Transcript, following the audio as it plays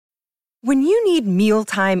When you need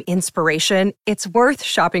mealtime inspiration, it's worth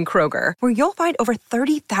shopping Kroger, where you'll find over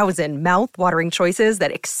 30,000 mouth-watering choices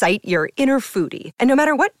that excite your inner foodie. And no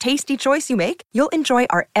matter what tasty choice you make, you'll enjoy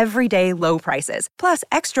our everyday low prices, plus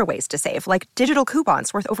extra ways to save, like digital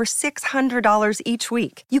coupons worth over $600 each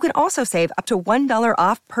week. You can also save up to $1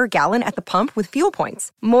 off per gallon at the pump with fuel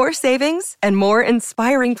points. More savings and more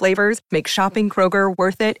inspiring flavors make shopping Kroger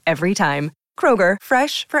worth it every time. Kroger,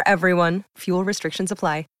 fresh for everyone. Fuel restrictions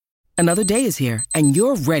apply. Another day is here, and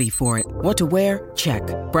you're ready for it. What to wear? Check.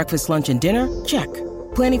 Breakfast, lunch, and dinner? Check.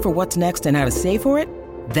 Planning for what's next and how to save for it?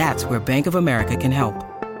 That's where Bank of America can help.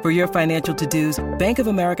 For your financial to-dos, Bank of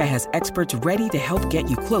America has experts ready to help get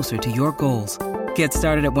you closer to your goals. Get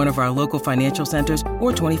started at one of our local financial centers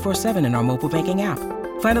or 24/7 in our mobile banking app.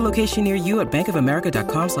 Find a location near you at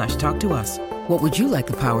bankofamerica.com/talktous. What would you like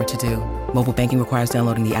the power to do? Mobile banking requires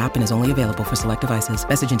downloading the app and is only available for select devices.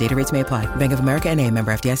 Message and data rates may apply. Bank of America N.A.,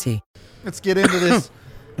 member FDIC. Let's get into this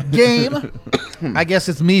game. I guess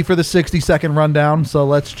it's me for the 60-second rundown, so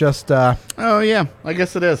let's just... Oh, yeah. I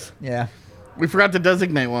guess it is. Yeah. We forgot to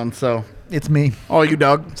designate one, so... It's me. Oh, you,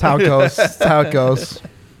 Doug. That's how it goes. That's how it goes.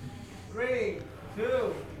 3,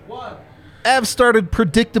 2, 1. Avs started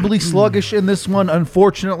predictably sluggish in this one.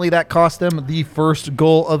 Unfortunately, that cost them the first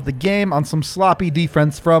goal of the game on some sloppy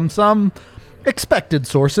defense from some expected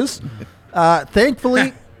sources.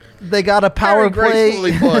 Thankfully, they got a power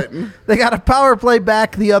play. They got a power play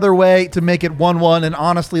back the other way to make it 1-1, and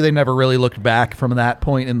honestly, they never really looked back from that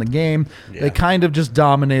point in the game. Yeah. They kind of just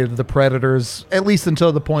dominated the Predators, at least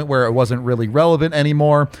until the point where it wasn't really relevant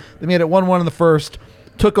anymore. They made it 1-1 in the first,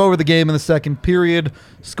 took over the game in the second period,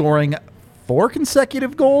 scoring 4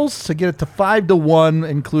 consecutive goals to get it to 5-1,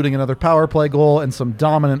 including another power play goal and some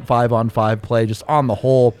dominant 5-on-5 play just on the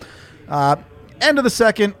whole. End of the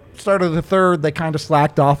second, start of the third, they kind of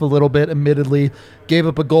slacked off a little bit, admittedly. Gave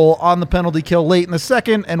up a goal on the penalty kill late in the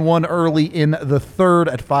second and one early in the third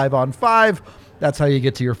at 5-on-5. That's how you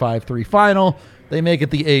get to your 5-3 final. They make it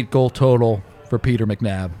the 8-goal total for Peter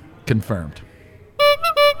McNabb. Confirmed.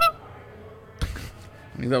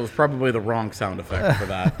 I think that was probably the wrong sound effect for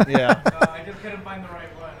that. Yeah. I just couldn't find the right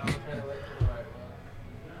one. I was trying to look for the right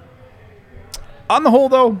one. On the whole,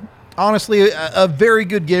 though, honestly, a very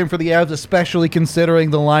good game for the Avs, especially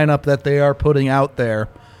considering the lineup that they are putting out there.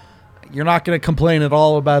 You're not going to complain at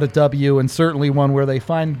all about a W, and certainly one where they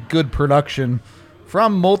find good production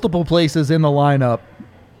from multiple places in the lineup.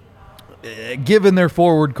 Given their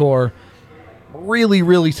forward core, really,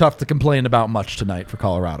 really tough to complain about much tonight for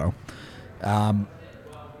Colorado.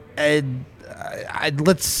 And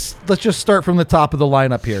let's just start from the top of the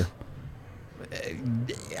lineup here.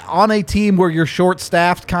 On a team where you're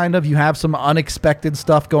short-staffed, kind of, you have some unexpected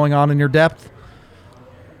stuff going on in your depth.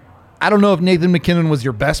 I don't know if Nathan MacKinnon was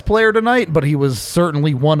your best player tonight, but he was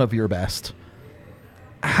certainly one of your best.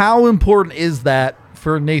 How important is that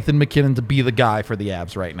for Nathan MacKinnon to be the guy for the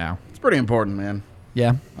Avs right now? It's pretty important, man.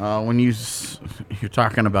 Yeah. When you're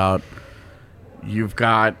talking about, you've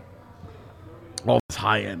got all this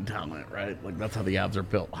high-end talent, right? Like, that's how the Avs are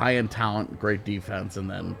built. High-end talent, great defense, and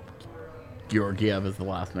then Georgiev is the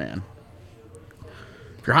last man.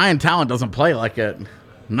 If your high-end talent doesn't play like it,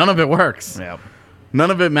 none of it works. Yep. None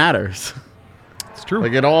of it matters. It's true.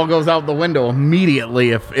 Like, it all goes out the window immediately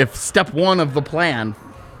if step one of the plan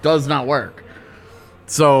does not work.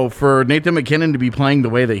 So for Nathan MacKinnon to be playing the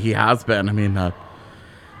way that he has been, I mean,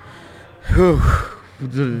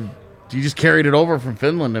 you just carried it over from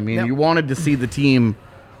Finland. I mean, You wanted to see the team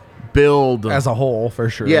build. As a whole, for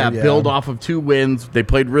sure. Yeah, build off of 2 wins. They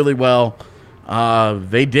played really well.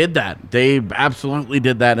 They did that. They absolutely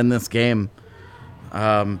did that in this game.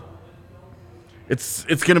 It's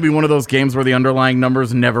going to be one of those games where the underlying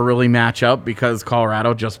numbers never really match up because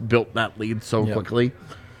Colorado just built that lead so quickly.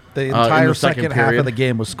 The entire in the second half of the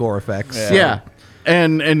game was score effects. Yeah.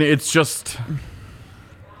 And it's just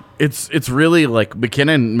it's really like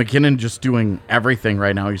MacKinnon just doing everything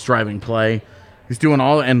right now. He's driving play. He's doing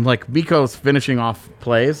all, and like Mikko's finishing off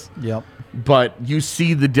plays. Yep. But you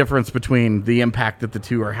see the difference between the impact that the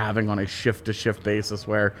two are having on a shift-to-shift basis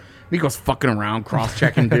where Mikko's fucking around,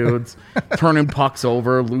 cross-checking dudes, turning pucks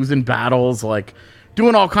over, losing battles, like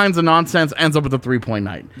doing all kinds of nonsense, ends up with a 3-point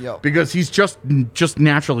night. Yep. Because he's just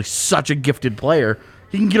naturally such a gifted player.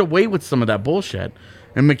 He can get away with some of that bullshit.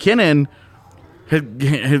 And MacKinnon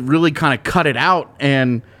had really kind of cut it out,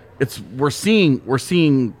 and we're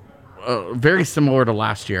seeing very similar to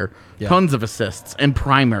last year. Yeah. Tons of assists and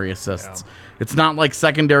primary assists. Yeah. It's not like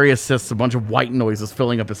secondary assists, a bunch of white noises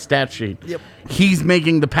filling up his stat sheet. Yep. He's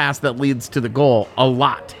making the pass that leads to the goal a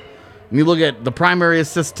lot. And you look at the primary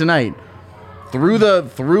assist tonight,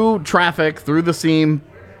 through traffic, through the seam,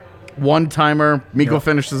 one-timer. Miko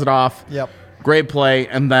finishes it off. Yep. Great play.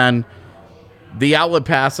 And then the outlet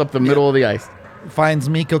pass up the middle of the ice. Finds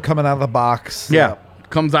Miko coming out of the box. Yeah.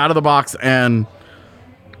 Comes out of the box and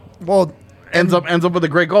ends up with a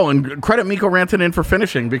great goal. And credit Mikko Rantanen for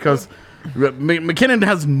finishing because McKinnon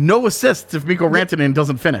has no assists if Mikko Rantanen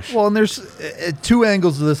doesn't finish. Well, and there's two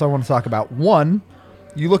angles to this I want to talk about. One,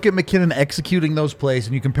 you look at McKinnon executing those plays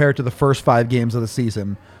and you compare it to the first 5 games of the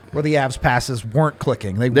season where the Avs passes weren't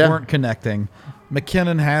clicking. They weren't connecting.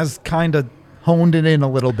 McKinnon has kind of honed it in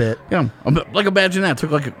a little bit. Yeah. Like imagine that. It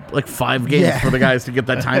took like 5 games for the guys to get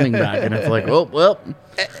that timing back. And it's like,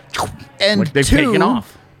 And like they've taken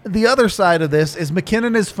off. The other side of this is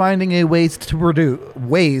McKinnon is finding ways to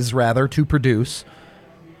produce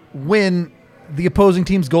when the opposing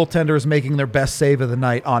team's goaltender is making their best save of the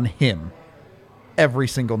night on him every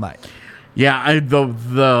single night. Yeah,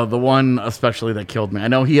 the one especially that killed me. I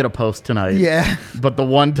know he had a post tonight. Yeah. But the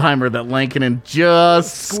one-timer that Lankinen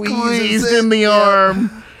just squeezed in the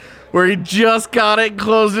arm where he just got it,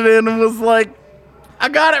 closed it in, and was like, I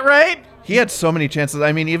got it right. He had so many chances.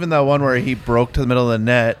 I mean, even the one where he broke to the middle of the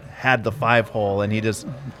net, had the 5-hole, and he just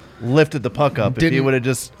lifted the puck up. If he would have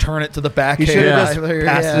just turn it to the back, he should have just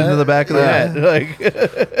passed it into the back of the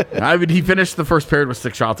net. I mean, he finished the first period with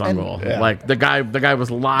 6 shots on goal. Yeah. Like the guy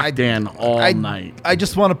was locked in all night. I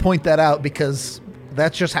just want to point that out because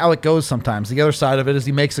that's just how it goes sometimes. The other side of it is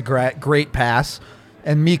he makes a great pass,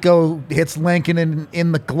 and Mikko hits Lankinen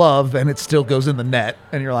in the glove, and it still goes in the net,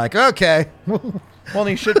 and you're like, okay. Well, and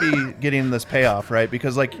he should be getting this payoff, right?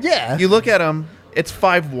 Because, you look at him, it's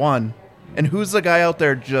 5-1, and who's the guy out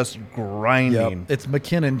there just grinding? Yep. It's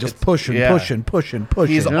McKinnon just pushing. He's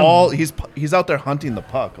out there hunting the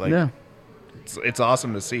puck. It's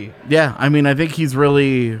awesome to see. Yeah, I mean, I think he's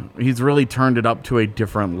really turned it up to a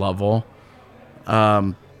different level.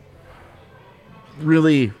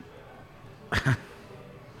 Really,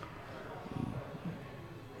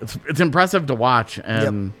 it's impressive to watch,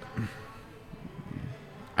 and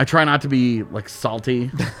I try not to be salty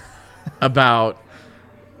about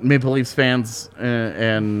Maple Leafs fans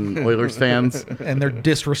and Oilers fans and their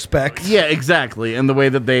disrespect. Yeah, exactly, and the way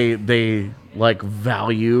that they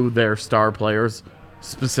value their star players,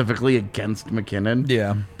 specifically against McKinnon.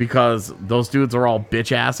 Yeah, because those dudes are all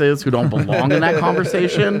bitch asses who don't belong in that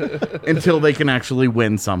conversation until they can actually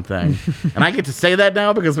win something. And I get to say that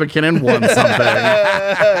now because McKinnon won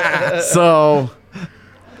something. So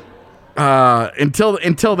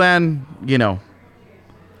until then,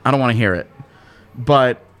 I don't want to hear it.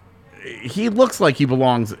 But he looks like he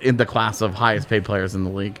belongs in the class of highest paid players in the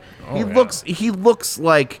league. He looks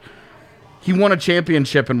like he won a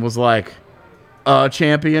championship and was like, a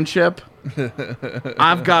championship?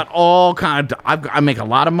 I've got all kind of, I make a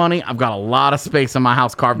lot of money. I've got a lot of space in my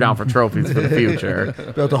house carved out for trophies for the future.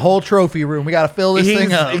 Built a whole trophy room. We got to fill this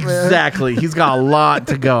thing up. Exactly. He's got a lot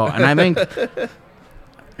to go. And I think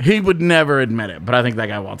he would never admit it, but I think that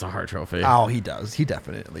guy wants a Hart Trophy. Oh, he does. He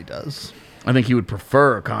definitely does. I think he would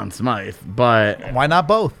prefer Conn Smythe, but... Why not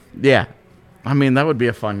both? Yeah. I mean, that would be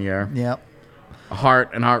a fun year. Yep. A Hart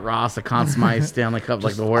and Art Ross, a Conn Smythe, Stanley Cup,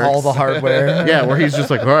 like the works. All the hardware. Yeah, where he's just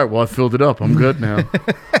like, all right, well, I filled it up. I'm good now. I'm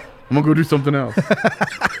going to go do something else.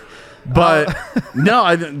 But,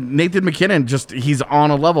 no, Nathan McKinnon, he's on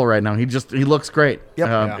a level right now. He looks great.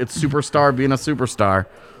 Yep. It's superstar being a superstar.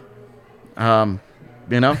 I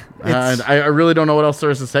really don't know what else there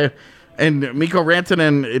is to say. And Mikko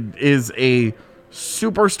Rantanen is a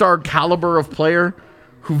superstar caliber of player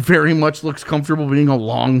who very much looks comfortable being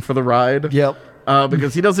along for the ride. Yep.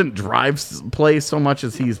 Because he doesn't drive play so much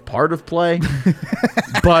as he's part of play.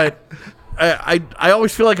 But I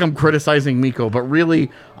always feel like I'm criticizing Mikko, but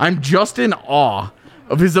really I'm just in awe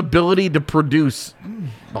of his ability to produce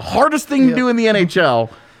the hardest thing to do in the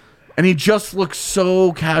NHL. And he just looks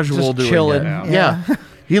so casual just doing chilling. it. Yeah.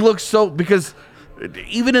 He looks so, because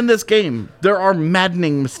even in this game, there are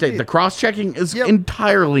maddening mistakes. The cross-checking is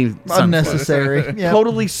entirely unnecessary.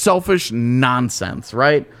 Totally selfish nonsense,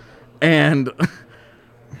 right? And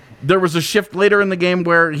there was a shift later in the game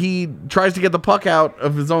where he tries to get the puck out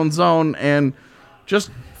of his own zone and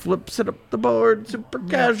just flips it up the board super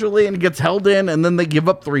casually and gets held in, and then they give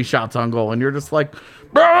up 3 shots on goal, and you're just like,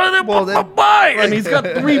 bye! And he's got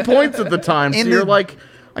 3 points at the time, so you're like,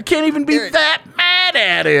 I can't even be that mad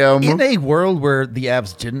at him. In a world where the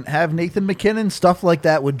Avs didn't have Nathan McKinnon, stuff like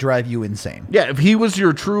that would drive you insane. Yeah, if he was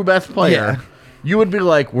your true best player, you would be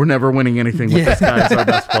like, we're never winning anything with this guy as our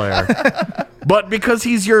best player. But because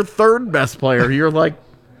he's your third best player, you're like,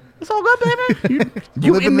 it's all good, baby.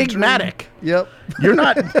 You enigmatic. Yep. You're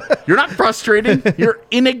not frustrating. You're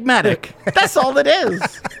enigmatic. That's all it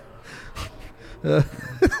is.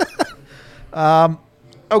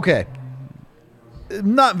 Okay.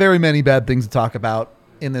 Not very many bad things to talk about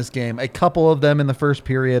in this game. A couple of them in the first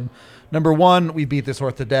period. Number one, we beat this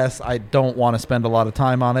horse to death. I don't want to spend a lot of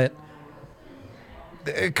time on it.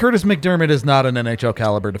 Curtis McDermott is not an NHL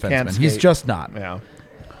caliber defenseman. He's just not. Yeah.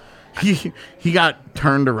 He got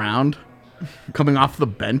turned around coming off the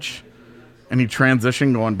bench, and he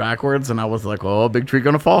transitioned going backwards, and I was like, "Oh, big tree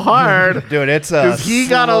gonna fall hard." Dude, it's a he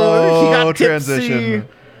got tipsy. transition.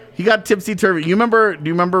 He got tipsy turvy. Do you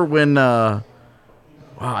remember when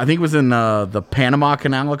I think it was in the Panama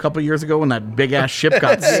Canal a couple years ago when that big ass ship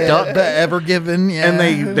got stuck. The Ever Given, yeah.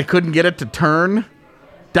 And they couldn't get it to turn.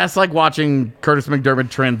 That's like watching Curtis McDermott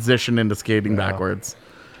transition into skating backwards.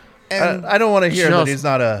 And I don't want to hear that he's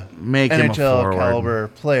not a make him a NHL forward. caliber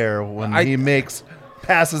player when he makes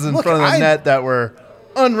passes in front of the net that were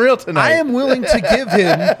unreal tonight. I am willing to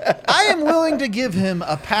give him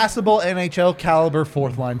a passable NHL caliber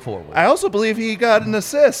fourth line forward. I also believe he got an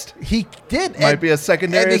assist. He did. Might be a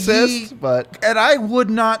secondary assist, and I would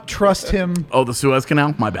not trust him Oh, the Suez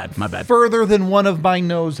Canal? My bad. further than one of my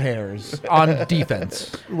nose hairs on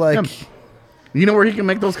defense. Like, You know where he can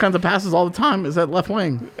make those kinds of passes all the time is at left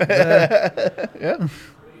wing. Yeah.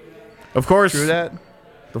 Of course, True that.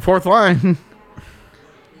 the fourth line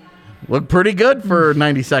looked pretty good for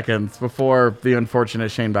 90 seconds before the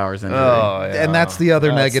unfortunate Shane Bowers injury. Oh, yeah. and that's the other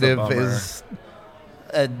That's the negative bummer. is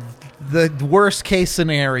the worst case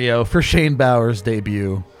scenario for Shane Bowers'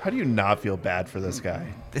 debut. How do you not feel bad for this guy?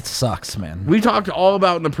 It sucks, man. We talked all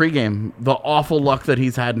about in the pregame the awful luck that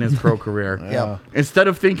he's had in his pro career. Yeah. Instead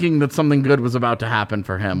of thinking that something good was about to happen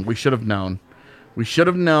for him, we should have known. We should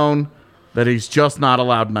have known that he's just not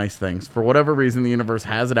allowed nice things. For whatever reason, the universe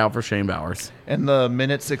has it out for Shane Bowers. In the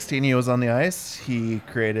minute 16 he was on the ice, he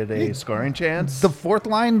created a scoring chance. The fourth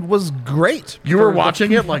line was great. You were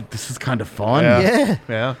watching it like, this is kind of fun. Yeah.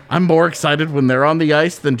 Yeah. I'm more excited when they're on the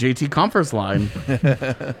ice than JT Comfort's line.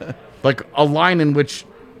 Like a line in which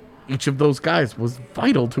each of those guys was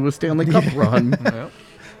vital to a Stanley Cup run.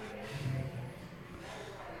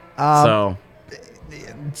 So,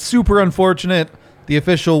 Super unfortunate. The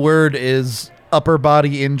official word is upper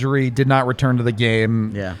body injury, did not return to the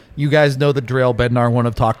game. Yeah. You guys know the drill. Bednar won't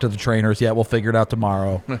have talked to the trainers yet. We'll figure it out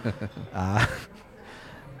tomorrow.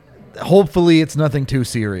 Hopefully it's nothing too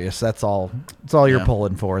serious. That's all you're Yeah.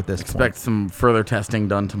 pulling for at this expect some further testing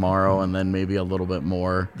done tomorrow and then maybe a little bit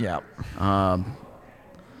more. point. Yeah.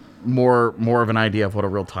 More of an idea of what a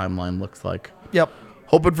real timeline looks like. Yep.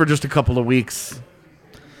 Hoping for just a couple of weeks.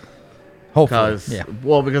 Hopefully. Because, Yeah.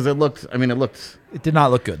 well, because it looked, It did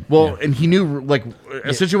not look good. well, and he knew, like,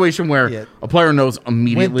 a situation where a player knows Went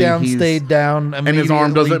immediately down, he's, stayed down, and his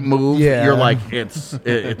arm immediately- doesn't move. Yeah. You're like, it's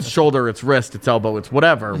shoulder, it's wrist, it's elbow, it's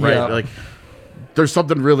whatever, right? Yeah. Like, there's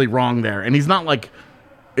something really wrong there. And he's not like,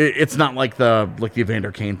 it's not like the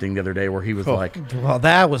Evander Kane thing the other day where he was like, Well,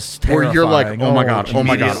 that was terrifying. where you're like, oh my god, oh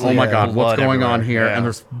my god, oh my immediately, god, yeah. what's Blood going on everywhere. here? Yeah. And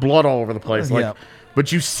there's blood all over the place. Like, Yep.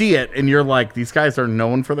 but you see it, and you're like, these guys are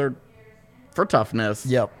known for toughness.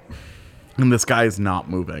 Yep. And this guy is not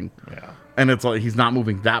moving. Yeah. And it's like he's not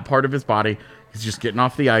moving that part of his body. He's just getting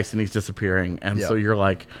off the ice and he's disappearing. And so you're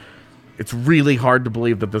like, it's really hard to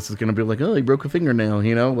believe that this is going to be like, oh, he broke a fingernail,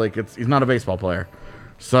 you know? Like he's not a baseball player.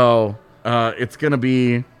 So it's going to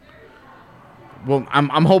be. Well,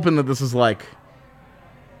 I'm hoping that this is like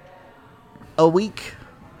a week,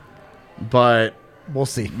 but We'll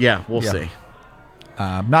see. yeah, we'll Yeah. see.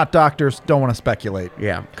 Not doctors. Don't want to speculate.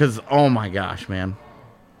 Yeah, because oh my gosh, man.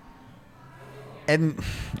 And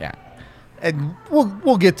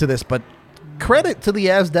we'll get to this, but credit to the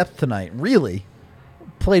Avs depth tonight. Really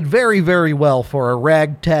played very, very well for a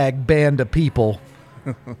ragtag band of people.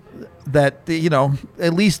 That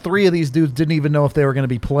at least three of these dudes didn't even know if they were going to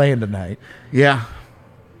be playing tonight. Yeah.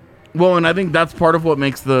 Well, and I think that's part of what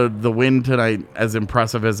makes the win tonight as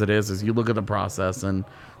impressive as it is you look at the process, and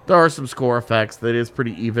there are some score effects that is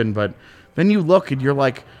pretty even, but then you look and you're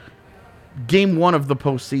like, game one of the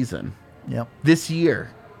postseason Yep. this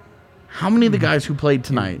year, how many of the guys who played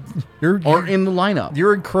tonight are in the lineup?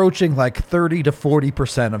 You're encroaching like 30 to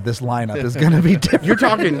 40% of this lineup is going to be different.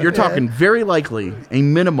 You're talking very likely a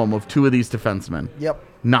minimum of two of these defensemen. Yep.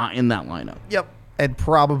 Not in that lineup. Yep. And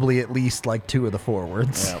probably at least like two of the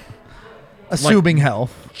forwards. Yep. Assuming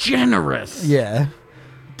health. Generous. Yeah.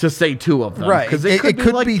 To say two of them. Right. Because It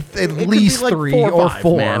could be at least three or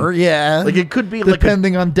four. Man. Yeah. Like it could be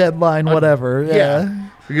depending on deadline, whatever. Yeah.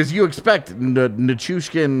 Because you expect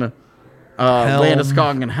Nichushkin,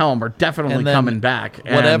 Landeskog, and Helm are definitely And then coming back.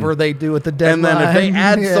 And whatever they do at the deadline. And then if they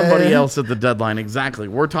add somebody else at the deadline, exactly.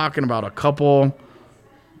 We're talking about a couple.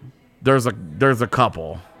 There's a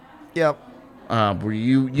couple. Yep. Where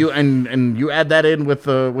you add that in with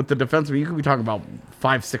the defenseman, you could be talking about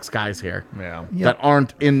 5-6 guys here that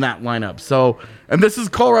aren't in that lineup. So, and this is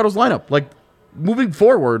Colorado's lineup. Like, moving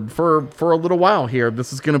forward for a little while here,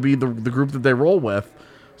 this is going to be the group that they roll with.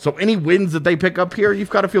 So any wins that they pick up here, you've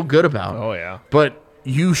got to feel good about. Oh, yeah. But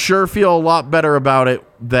you sure feel a lot better about it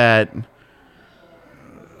that,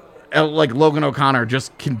 like, Logan O'Connor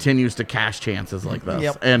just continues to cash chances like this.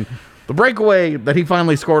 Yep. And the breakaway that he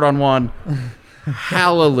finally scored on one,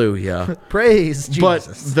 hallelujah. Praise But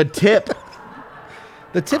Jesus. the tip...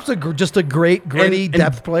 The tip's just a great, gritty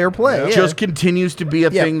depth player play. Yeah. Just continues to be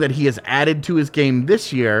a thing that he has added to his game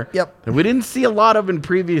this year. Yep. That we didn't see a lot of in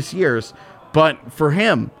previous years. But for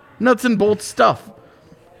him, nuts and bolts stuff.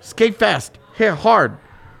 Skate fast, hit hard.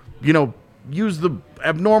 Use the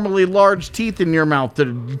abnormally large teeth in your mouth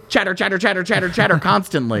to chatter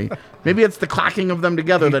constantly. Maybe it's the clacking of them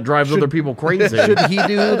together that drives other people crazy. Should he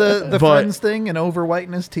do the Friends thing and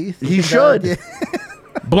over-whiten his teeth? He should. Yeah.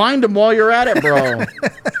 Blind him while you're at it, bro.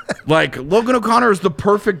 Like, Logan O'Connor is the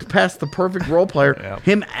perfect pest, the perfect role player. Yep.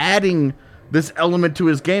 Him adding this element to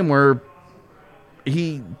his game where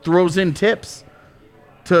he throws in tips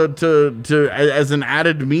to as an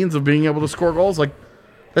added means of being able to score goals. Like,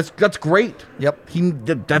 that's great. Yep.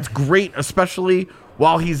 That's great, especially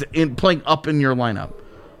while he's playing up in your lineup,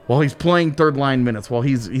 while he's playing third line minutes, while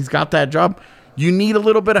he's got that job. You need a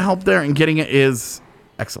little bit of help there, and getting it is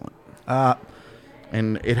excellent.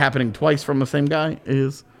 And it happening twice from the same guy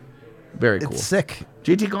is very cool. It's sick.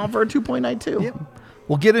 JT going for a 2.92. Yep.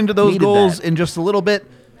 We'll get into those goals in just a little bit.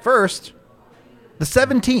 First, the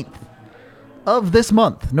 17th of this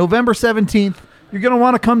month, November 17th, you're going to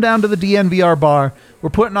want to come down to the DNVR bar. We're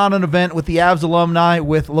putting on an event with the Avs alumni,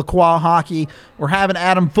 with Lacroix Hockey. We're having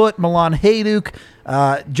Adam Foote, Milan Hayduk,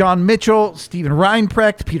 John Mitchell, Steven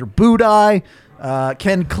Reinprecht, Peter Budaj,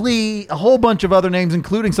 Ken Klee, a whole bunch of other names,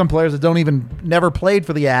 including some players that never played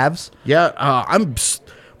for the Avs. Yeah, I'm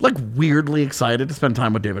weirdly excited to spend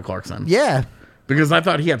time with David Clarkson. Yeah. Because I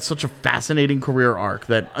thought he had such a fascinating career arc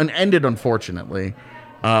that ended, unfortunately,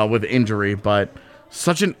 with injury, but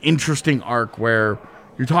such an interesting arc where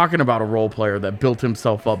you're talking about a role player that built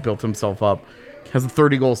himself up, has a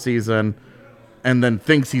 30-goal season, and then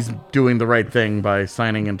thinks he's doing the right thing by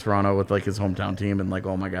signing in Toronto with his hometown team, and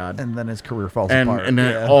oh my god, and then his career falls apart, and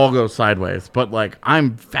then it all goes sideways. But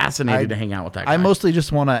I'm fascinated to hang out with that guy. I mostly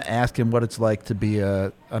just want to ask him what it's like to be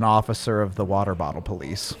an officer of the water bottle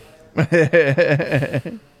police. You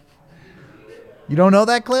don't know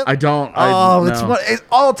that clip? I don't. It's an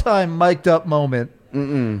all-time mic'd up moment.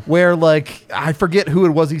 Where I forget who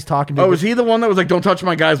it was he's talking to. Oh, was he the one that was don't touch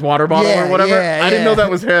my guy's water bottle or whatever? I didn't know that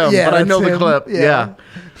was him, but I know the clip. Yeah.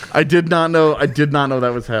 I did not know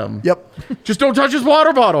that was him. Yep. Just don't touch his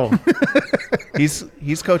water bottle. He's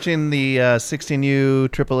coaching the 16U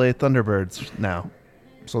AAA Thunderbirds now.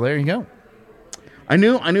 So there you go. I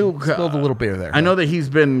knew spilled a little beer there. I know that he's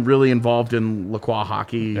been really involved in Lacroix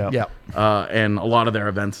Hockey, and a lot of their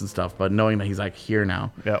events and stuff. But knowing that he's here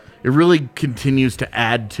now, it really continues to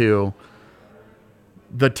add to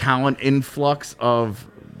the talent influx of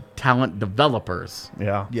talent developers.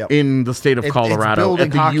 In the state of Colorado it's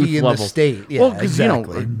at the youth level. The state. Yeah, well, because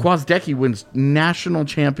Gwozdecki wins national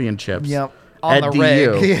championships. On at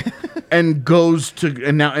the DU, and goes to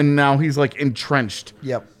and now he's entrenched.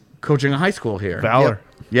 Coaching a high school here. Valor.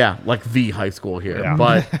 Yeah, the high school here. Yeah.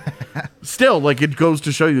 But still, it goes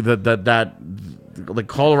to show you that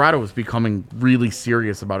Colorado is becoming really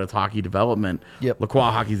serious about its hockey development.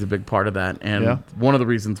 Lacroix hockey is a big part of that. And one of the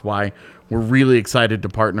reasons why we're really excited to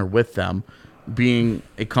partner with them, being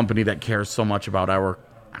a company that cares so much about our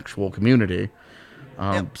actual community,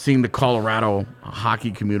 seeing the Colorado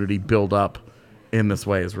hockey community build up in this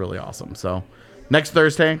way is really awesome. So next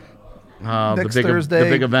Thursday, Thursday, the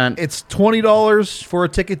big event. It's $20 for a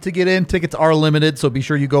ticket to get in. Tickets are limited, so be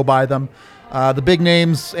sure you go buy them. The big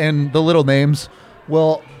names and the little names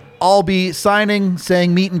will all be signing,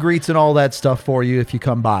 saying meet and greets and all that stuff for you if you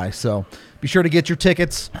come by. So be sure to get your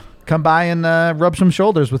tickets. Come by and rub some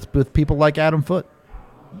shoulders with people like Adam Foote.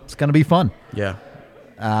 It's going to be fun. Yeah.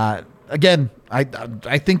 Again, I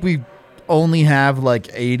think we only have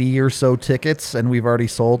 80 or so tickets, and we've already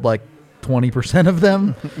sold 20% of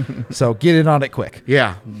them. So get in on it quick.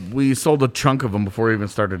 Yeah. We sold a chunk of them before we even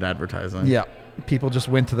started advertising. Yeah. People just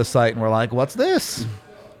went to the site and were like, what's this?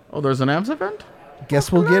 Oh, there's an Avs event?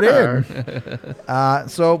 Guess we'll get in.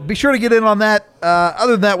 So be sure to get in on that.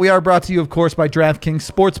 Other than that, we are brought to you, of course, by DraftKings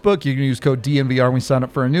Sportsbook. You can use code DNVR when you sign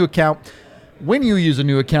up for a new account. When you use a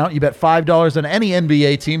new account, you bet $5 on any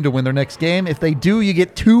NBA team to win their next game. If they do, you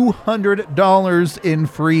get $200 in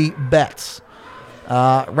free bets.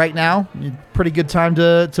 Right now, pretty good time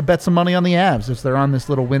to bet some money on the Avs if they're on this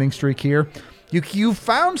little winning streak here. You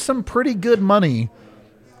found some pretty good money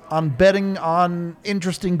on betting on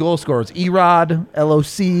interesting goal scorers. Erod,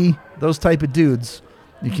 LOC, those type of dudes.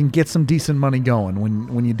 You can get some decent money going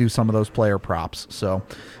when you do some of those player props. So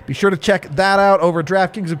be sure to check that out over at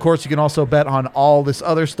DraftKings. Of course, you can also bet on all this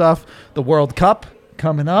other stuff. The World Cup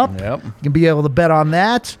coming up. Yep. You can be able to bet on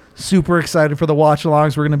that. Super excited for the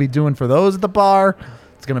watch-alongs we're going to be doing for those at the bar.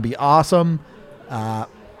 It's going to be awesome.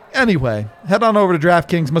 Anyway, head on over to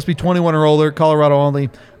DraftKings. Must be 21 or older. Colorado only.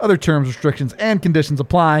 Other terms, restrictions, and conditions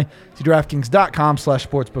apply. See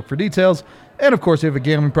DraftKings.com/sportsbook for details. And, of course, if you have a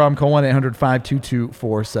gambling problem, call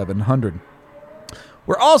 1-800-522-4700.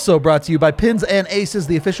 We're also brought to you by Pins and Aces,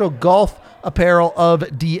 the official golf apparel of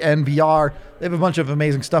DNVR. They have a bunch of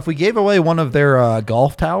amazing stuff. We gave away one of their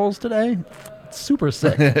golf towels today. It's super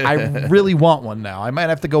sick. I really want one now. I might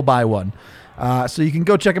have to go buy one. So you can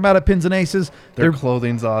go check them out at Pins and Aces. Their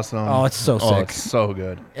clothing's awesome. Oh, it's so sick. It's so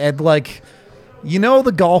good. And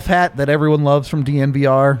the golf hat that everyone loves from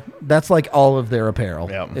DNVR? That's like all of their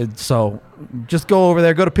apparel. Yep. So just go over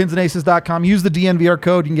there. Go to pinsandaces.com. Use the DNVR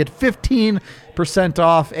code. You can get 15%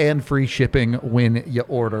 off and free shipping when you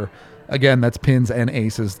order. Again, that's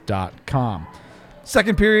pinsandaces.com.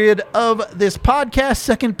 Second period of this podcast.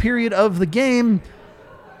 Second period of the game.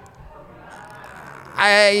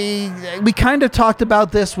 We kind of talked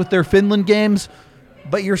about this with their Finland games,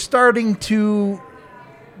 but you're starting to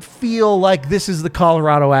feel like this is the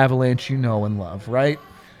Colorado Avalanche you know and love, right?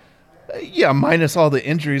 Yeah, minus all the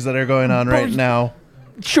injuries that are going on right now.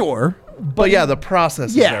 Sure. But yeah, the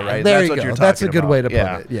process is there, right? There That's you what go. you're talking That's a good about. way to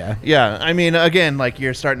put it. Yeah. Yeah. I mean, again,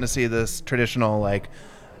 you're starting to see this traditional,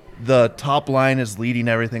 the top line is leading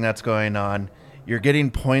everything that's going on. You're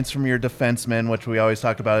getting points from your defensemen, which we always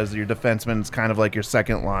talked about as your defenseman is kind of like your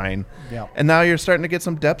second line. Yeah. And now you're starting to get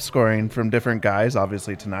some depth scoring from different guys.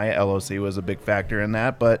 Obviously tonight, LOC was a big factor in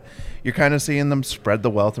that, but you're kind of seeing them spread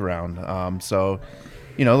the wealth around. So,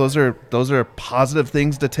 those are positive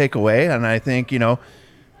things to take away. And I think,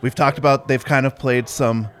 we've talked about they've kind of played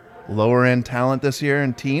some lower end talent this year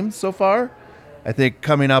in teams so far. I think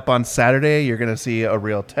coming up on Saturday, you're going to see a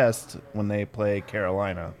real test when they play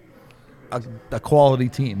Carolina. A quality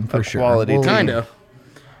team, for sure. Quality team. Kind of.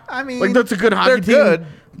 I mean, That's a good hockey team. good.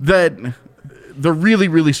 That they're really,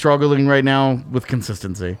 really struggling right now with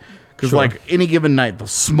consistency. Because, any given night, they'll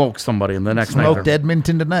smoke somebody, and the next night smoked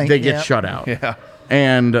Edmonton tonight. they get shut out. Yeah.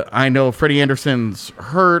 And I know Freddie Anderson's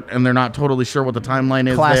hurt, and they're not totally sure what the timeline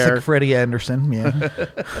is Classic there. Freddie Anderson, yeah.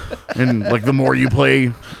 And the more you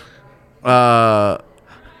play, the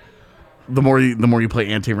more you play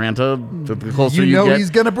Antti-Ranta, the closer you get. He's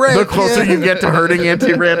gonna break. The closer you get to hurting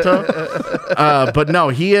Antti-Ranta. But no,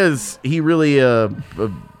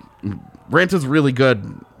 Ranta's really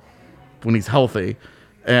good when he's healthy.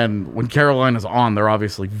 And when Carolina's on, they're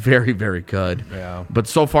obviously very, very good. Yeah. But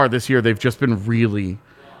so far this year, they've just been really,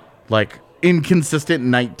 inconsistent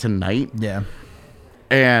night to night. Yeah.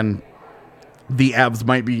 And the Avs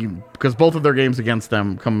might be, because both of their games against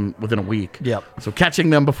them come within a week. Yep. So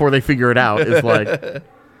catching them before they figure it out is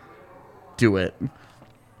do it.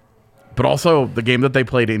 But also, the game that they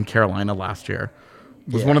played in Carolina last year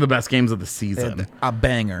was one of the best games of the season. And a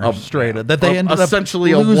banger, straight up. That they ended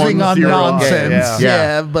essentially up a losing on 1-0 nonsense. game.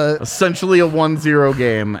 Yeah, but essentially a 1-0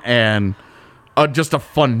 game and just a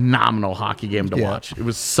phenomenal hockey game to watch. It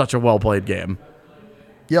was such a well-played game.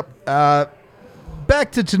 Yep.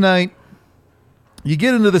 Back to tonight. You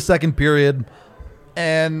get into the second period,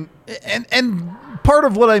 and part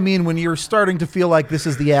of what I mean when you're starting to feel like this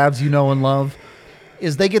is the Avs you know and love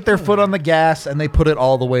is they get their foot on the gas and they put it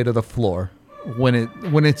all the way to the floor. When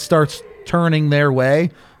it starts turning their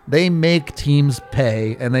way, they make teams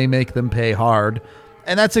pay, and they make them pay hard.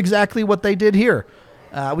 And that's exactly what they did here.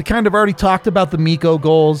 We kind of already talked about the Mikko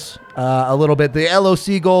goals a little bit. The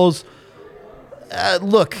LOC goals,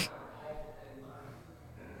 look,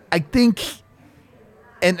 I think,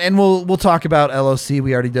 and we'll talk about LOC.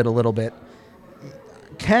 We already did a little bit.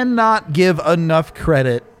 Cannot give enough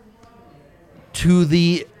credit to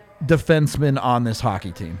the defensemen on this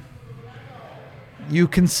hockey team. You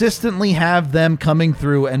consistently have them coming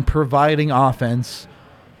through and providing offense.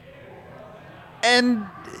 And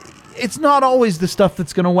it's not always the stuff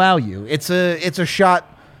that's going to wow you. It's a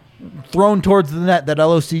shot thrown towards the net that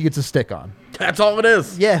LOC gets a stick on. That's all it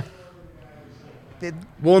is. Yeah.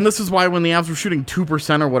 Well, and this is why when the Avs were shooting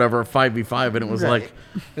 2% or whatever, 5v5, and it was Right.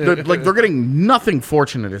 they're getting nothing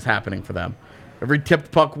fortunate is happening for them. Every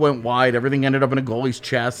tipped puck went wide. Everything ended up in a goalie's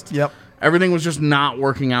chest. Yep. Everything was just not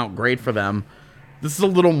working out great for them. this is a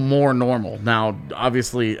little more normal. Now,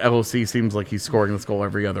 obviously, LOC seems like he's scoring this goal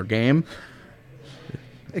every other game.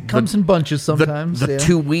 It comes in bunches sometimes. The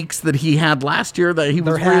 2 weeks that he had last year that he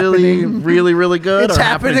was They're really, happening. really, really good. It's are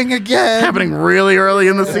happening again. Happening really early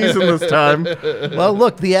in the season this time. Well,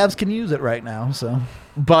 look, the Avs can use it right now, so.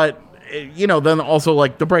 But, then also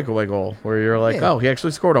like the breakaway goal where you're like, Yeah. oh, he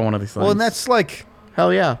actually scored on one of these things. Well, and that's like,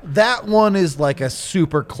 hell yeah. that one is like a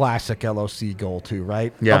super classic LOC goal too,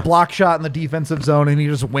 right? Yeah. A block shot in the defensive zone, and he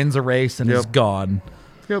just wins a race and is Yep. gone.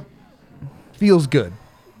 Yep. Feels good.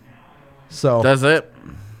 So That's it.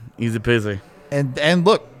 Easy peasy. and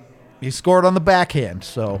look, he scored on the backhand.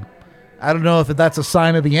 So I don't know if that's a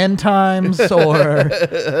sign of the end times or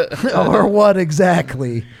or what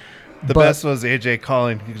exactly. The best was AJ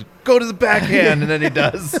calling, he goes, go to the backhand, and then he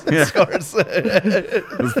does. And scores.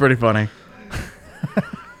 It was pretty funny.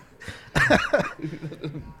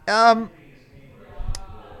 An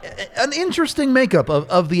interesting makeup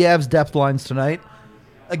of the Avs depth lines tonight.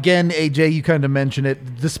 Again, AJ, you kind of mentioned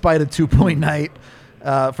it. Despite a 2-point night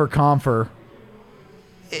for Comfer,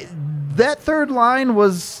 that third line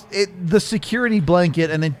was the security blanket,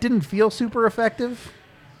 and it didn't feel super effective.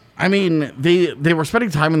 I mean, they were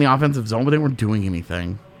spending time in the offensive zone, but they weren't doing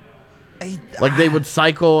anything. Like they would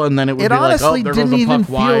cycle, and then it would It be like, oh, honestly there goes didn't the even puck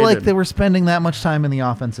feel wide. like and they were spending that much time in the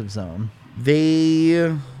offensive zone.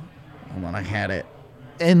 Hold on, I had it.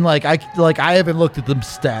 And I haven't looked at the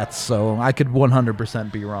stats, so I could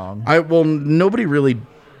 100% be wrong. Nobody really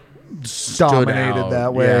stood Dominated out.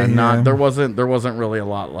 that way. Yeah, yeah. there wasn't really a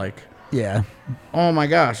lot like. Yeah. Oh my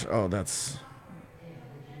gosh! Oh,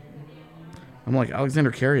 I'm like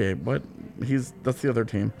Alexander Carrier, but that's the other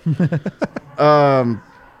team.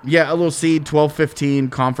 Yeah, LOC 12-15,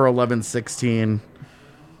 Confer 11-16,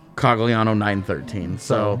 Cogliano 9-13.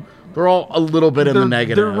 So they're all a little bit in the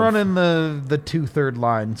negative. They're running the 2/3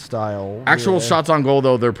 line style. Actual Yeah. shots on goal,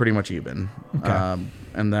 though, they're pretty much even. Okay.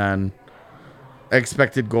 And then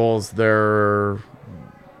expected goals, they're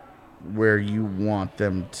where you want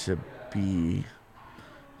them to be.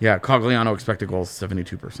 Yeah, Cogliano expected goals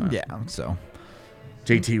 72%. Yeah, so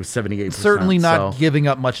JT was 78%. certainly not so. giving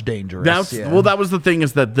up much danger. Well, that was the thing,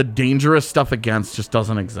 is that the dangerous stuff against just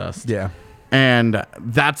doesn't exist. Yeah. And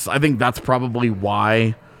I think that's probably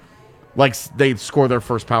why, they score their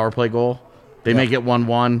first power play goal. They make it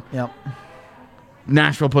 1-1. Yep.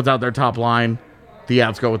 Nashville puts out their top line. The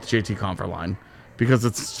Avs go with the JT Confer line, because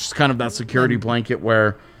it's just kind of that security blanket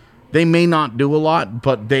where they may not do a lot,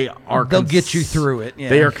 but they'll get you through it. Yeah.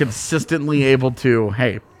 They are consistently able to,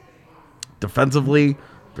 hey, defensively,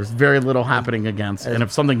 there's very little happening against. And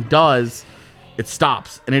if something does, it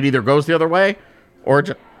stops. And it either goes the other way or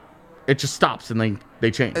it just stops and they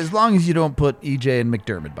change. As long as you don't put EJ and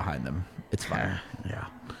McDermott behind them, it's fine. Yeah.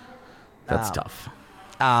 That's tough.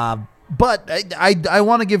 But I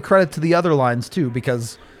want to give credit to the other lines, too,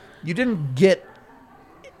 because you didn't get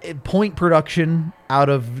point production out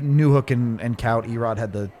of Newhook and Kaut. Erod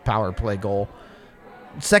had the power play goal.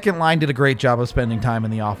 Second line did a great job of spending time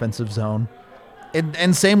in the offensive zone.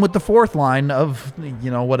 And same with the fourth line of,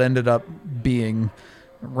 what ended up being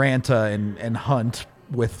Ranta and Hunt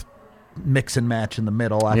with mix and match in the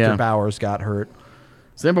middle after Bowers got hurt.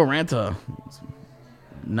 Zambo Ranta,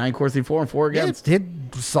 9 Corsi 4 and 4 against. Hit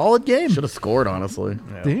solid game. Should have scored, honestly.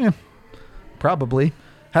 Yeah, probably.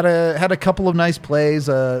 Had a couple of nice plays,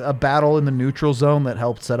 a battle in the neutral zone that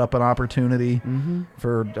helped set up an opportunity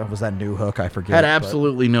for, was that Newhook? I forget. Had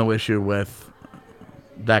absolutely no issue with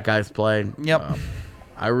that guy's play. Yep.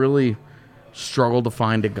 I really struggled to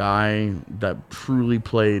find a guy that truly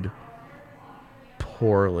played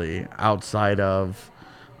poorly outside of,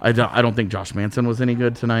 I don't think Josh Manson was any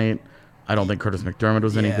good tonight. I don't think Curtis McDermott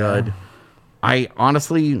was any good. I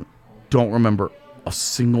honestly don't remember a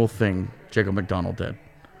single thing Jacob McDonald did.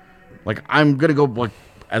 I'm going to go,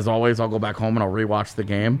 as always, I'll go back home and I'll rewatch the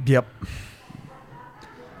game. Yep.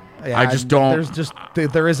 Yeah, I just don't.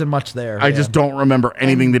 There isn't much there. I just don't remember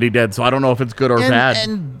anything that he did, so I don't know if it's good or bad.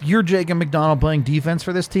 And you're Jacob McDonald playing defense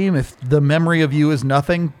for this team. If the memory of you is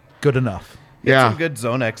nothing, good enough. Some good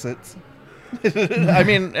zone exits. I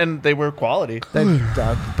mean, and they were quality.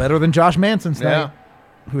 Better than Josh Manson's night,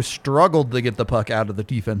 who struggled to get the puck out of the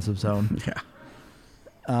defensive zone.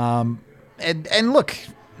 Yeah. And look,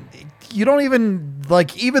 you don't even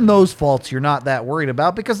those faults you're not that worried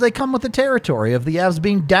about, because they come with the territory of the Avs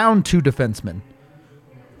being down 2 defensemen.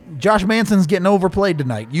 Josh Manson's getting overplayed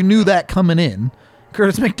tonight. You knew that coming in.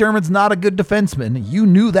 Curtis McDermott's not a good defenseman. You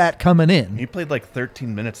knew that coming in. He played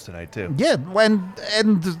 13 minutes tonight, too. Yeah,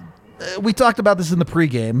 and we talked about this in the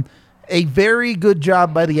pregame. A very good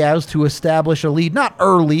job by the Avs to establish a lead, not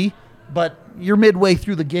early, but you're midway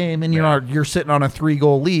through the game and you're sitting on a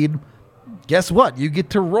 3-goal lead. Guess what? You get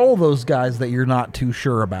to roll those guys that you're not too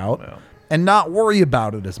sure about and not worry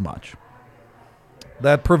about it as much.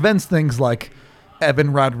 That prevents things like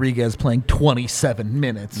Evan Rodriguez playing 27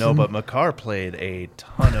 minutes. No, but Makar played a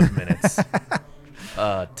ton of minutes.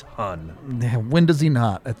 A ton. When does he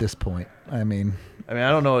not at this point? I mean, I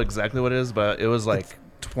don't know exactly what it is, but it was like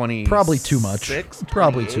 20. Probably too much.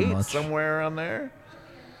 Probably too much. Somewhere around there.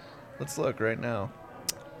 Let's look right now.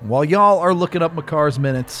 While y'all are looking up Makar's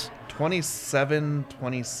minutes. 27.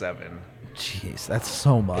 Jeez, that's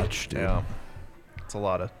so much, dude. Yeah. It's a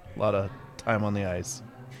lot of time on the ice.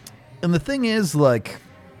 And the thing is, like,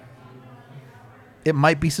 it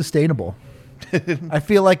might be sustainable. I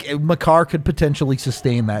feel like Makar could potentially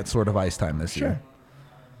sustain that sort of ice time this year.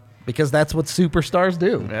 Because that's what superstars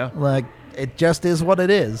do. Yeah. Like, it just is what it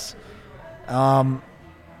is. I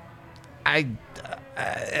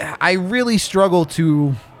really struggle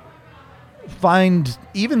to find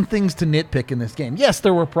even things to nitpick in this game. Yes,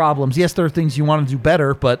 there were problems. Yes, there are things you want to do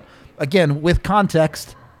better. But, again, with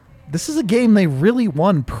context, this is a game they really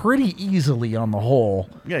won pretty easily on the whole.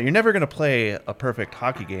 Yeah, you're never going to play a perfect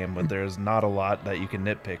hockey game, but there's not a lot that you can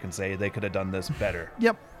nitpick and say they could have done this better.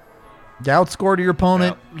 Yep. You outscored your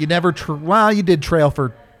opponent. Yep. You never, you did trail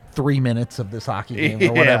for 3 minutes of this hockey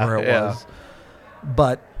game or whatever it was.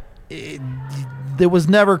 But there was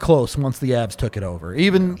never close once the Avs took it over.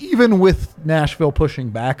 Even with Nashville pushing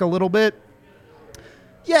back a little bit.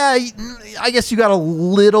 Yeah, I guess you got a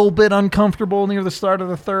little bit uncomfortable near the start of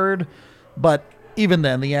the third, but even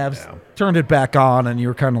then, the Avs turned it back on, and you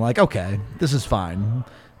were kind of like, okay, this is fine.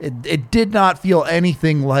 It did not feel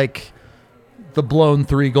anything like the blown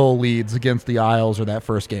 3-goal leads against the Isles or that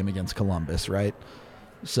first game against Columbus, right?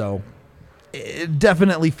 So,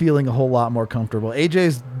 definitely feeling a whole lot more comfortable.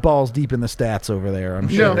 AJ's balls deep in the stats over there, I'm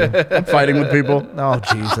sure. I'm fighting with people. Oh,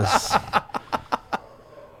 Jesus.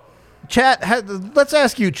 Chat, let's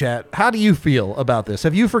ask you, Chat. How do you feel about this?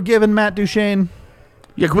 Have you forgiven Matt Duchene?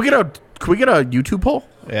 Yeah, can we get a YouTube poll?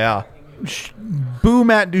 Yeah. Boo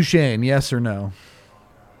Matt Duchene, yes or no?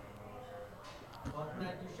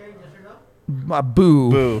 Boo.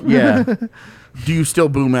 Boo. Yeah. Do you still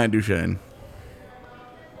boo Matt Duchene?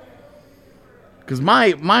 Because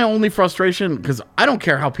my only frustration, because I don't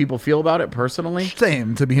care how people feel about it personally.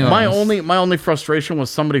 Same, to be honest. My only frustration was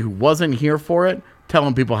somebody who wasn't here for it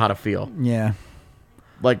telling people how to feel. Yeah.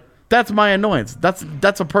 Like, that's my annoyance.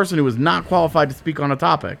 That's a person who is not qualified to speak on a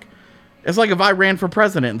topic. It's like if I ran for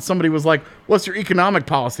president and somebody was like, what's your economic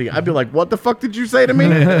policy? I'd be like, what the fuck did you say to me?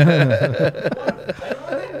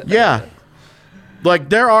 Yeah. Like,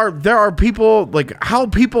 there are people, like, how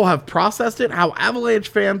people have processed it, how Avalanche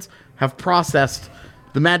fans have processed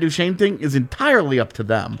the Matt Duchene thing is entirely up to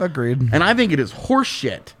them. Agreed. And I think it is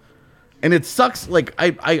horseshit. And it sucks. Like,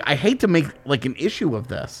 I hate to make, like, an issue of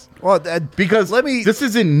this. Well, because this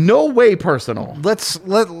is in no way personal.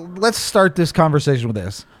 Let's start this conversation with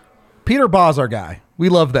this. Peter Baugh's our guy. We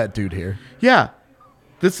love that dude here. Yeah.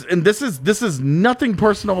 This is nothing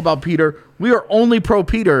personal about Peter. We are only pro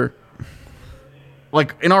Peter.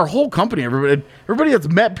 Like, in our whole company, everybody that's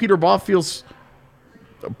met Peter Baugh feels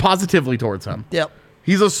positively towards him. Yep.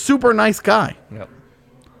 He's a super nice guy. Yep.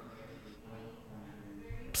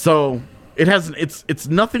 So it's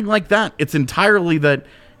nothing like that. It's entirely that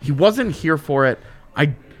he wasn't here for it.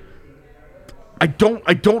 I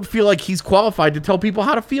don't feel like he's qualified to tell people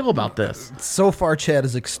how to feel about this. So far, Chad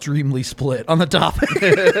is extremely split on the topic.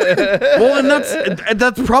 Well, and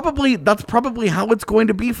that's probably how it's going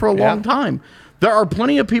to be for a long time. There are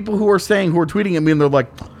plenty of people who are tweeting at me and they're like,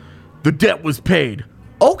 the debt was paid.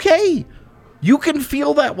 Okay, you can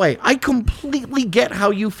feel that way. I completely get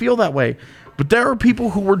how you feel that way. But there are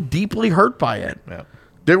people who were deeply hurt by it. Yeah.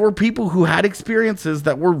 There were people who had experiences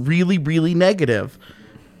that were really, really negative.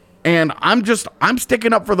 And I'm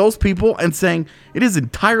sticking up for those people and saying it is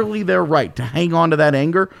entirely their right to hang on to that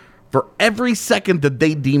anger for every second that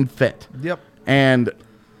they deem fit. Yep. And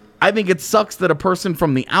I think it sucks that a person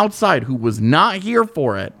from the outside who was not here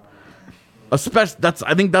for it, I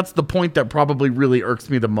think that's the point that probably really irks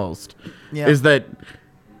me the most. Yeah. Is that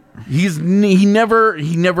he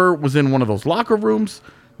never was in one of those locker rooms,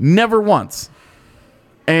 never once.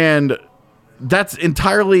 And that's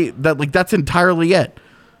entirely it.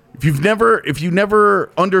 If you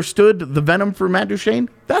never understood the venom for Matt Duchene,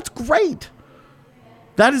 that's great.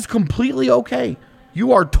 That is completely okay.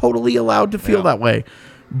 You are totally allowed to feel that way.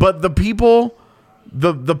 But the people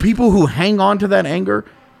who hang on to that anger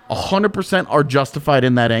 100% are justified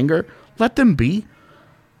in that anger. Let them be.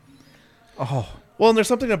 Well, and there's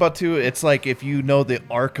something about, too, it's like if you know the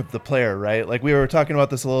arc of the player, right? Like we were talking about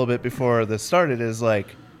this a little bit before this started, is like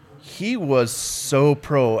he was so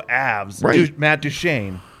pro Avs. Right. Matt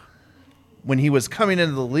Duchene, when he was coming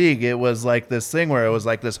into the league, it was like this thing where it was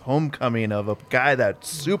like this homecoming of a guy that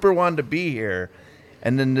super wanted to be here.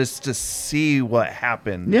 And then just to see what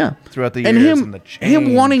happened throughout the years and the change.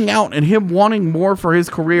 Him wanting out and him wanting more for his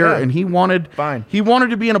career, and he wanted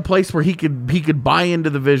to be in a place where he could buy into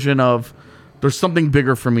the vision of there's something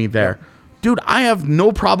bigger for me there. Dude, I have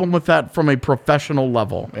no problem with that from a professional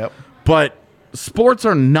level. Yep. But sports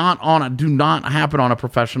do not happen on a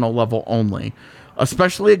professional level only.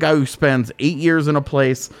 Especially a guy who spends 8 years in a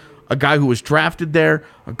place, a guy who was drafted there,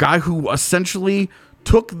 a guy who essentially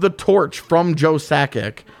took the torch from Joe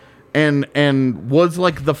Sakic and was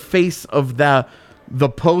like the face of the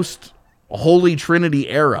post Holy Trinity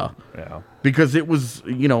era. Yeah. Because it was,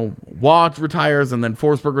 Watt retires and then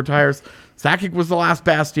Forsberg retires. Sakic was the last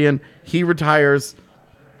bastion. He retires.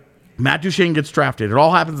 Matt Duchene gets drafted. It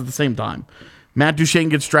all happens at the same time. Matt Duchene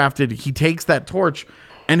gets drafted. He takes that torch,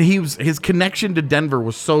 and his connection to Denver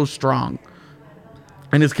was so strong.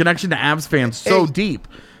 And his connection to Avs fans so deep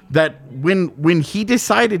that when he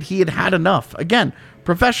decided he had enough, again,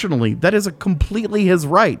 professionally, that is completely his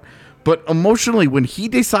right. But emotionally, when he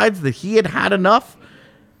decides that he had enough,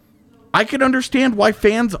 I can understand why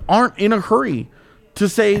fans aren't in a hurry to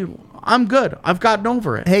say, I'm good. I've gotten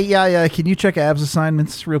over it. Hey, yeah, can you check Avs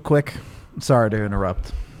assignments real quick? Sorry to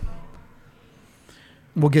interrupt.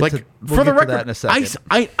 We'll get to that in a second.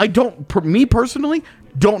 I don't, me personally,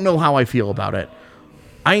 don't know how I feel about it.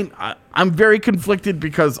 I'm very conflicted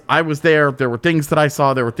because I was there. There were things that I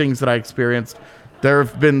saw. There were things that I experienced. There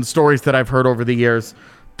have been stories that I've heard over the years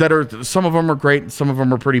that are, some of them are great. Some of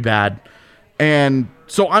them are pretty bad. And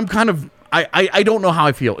so I'm kind of, I don't know how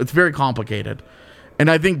I feel. It's very complicated. And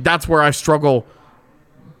I think that's where I struggle.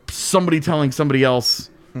 Somebody telling somebody else,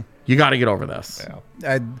 you got to get over this.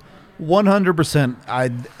 Yeah.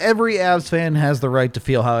 100%. Every Avs fan has the right to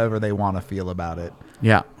feel however they want to feel about it.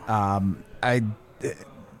 Yeah.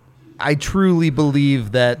 I truly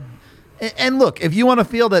believe that. And look, if you want to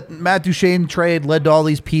feel that Matt Duchene trade led to all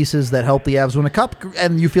these pieces that helped the Avs win a cup,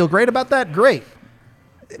 and you feel great about that, great.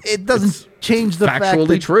 It doesn't change the fact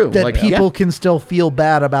that people can still feel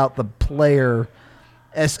bad about the player,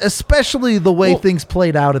 especially the way things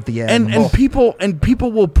played out at the end. And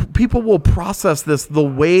people will process this the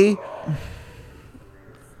way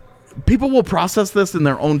people will process this in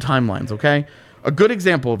their own timelines. Okay. A good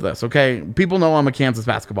example of this, okay? People know I'm a Kansas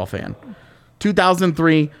basketball fan.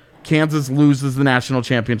 2003, Kansas loses the national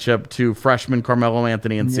championship to freshman Carmelo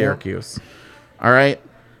Anthony in Syracuse. All right?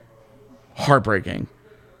 Heartbreaking.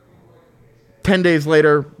 10 days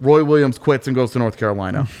later, Roy Williams quits and goes to North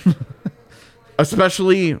Carolina.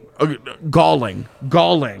 Especially galling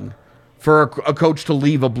for a coach to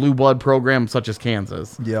leave a blue blood program such as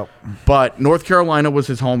Kansas. Yep. But North Carolina was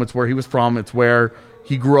his home. It's where he was from. It's where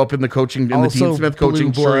he grew up in the coaching, in the Dean Smith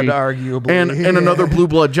coaching tree, arguably, and another blue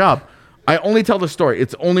blood job. I only tell the story.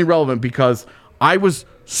 It's only relevant because I was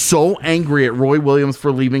so angry at Roy Williams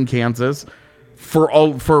for leaving Kansas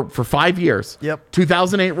for 5 years. Yep.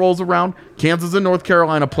 2008 rolls around. Kansas and North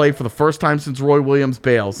Carolina play for the first time since Roy Williams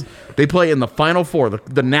bails. They play in the Final Four,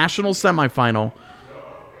 the national semifinal,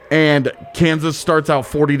 and Kansas starts out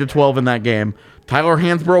 40-12 in that game. Tyler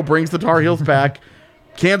Hansbrough brings the Tar Heels back.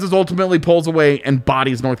 Kansas ultimately pulls away and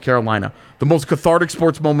bodies North Carolina. The most cathartic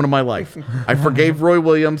sports moment of my life. I forgave Roy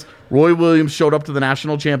Williams. Roy Williams showed up to the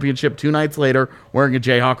national championship 2 nights later wearing a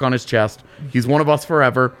Jayhawk on his chest. He's one of us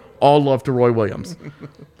forever. All love to Roy Williams.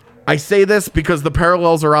 I say this because the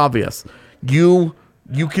parallels are obvious. You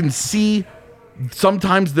can see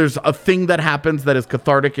sometimes there's a thing that happens that is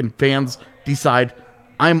cathartic and fans decide,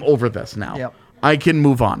 I'm over this now. Yep. I can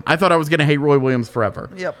move on. I thought I was going to hate Roy Williams forever.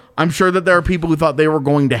 Yep. I'm sure that there are people who thought they were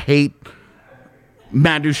going to hate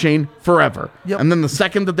Matt Duchene forever. Yep. And then the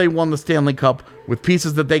second that they won the Stanley Cup with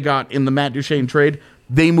pieces that they got in the Matt Duchene trade,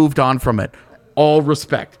 they moved on from it. All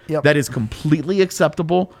respect. Yep. That is completely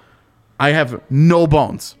acceptable. I have no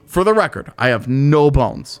bones. For the record, I have no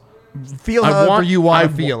bones. Feel however you want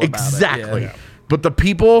to feel about exactly. it. Yeah. But the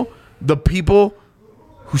people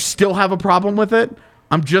who still have a problem with it,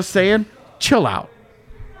 I'm just saying, chill out.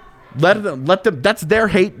 Let them. That's their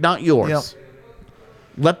hate, not yours.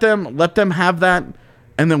 Yep. Let them have that,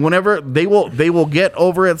 and then whenever they will get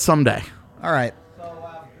over it someday. All right. So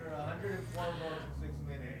after 104 votes in 6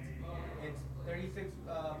 minutes, it's 36%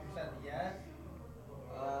 yes,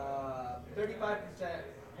 35%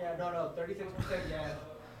 36% yes,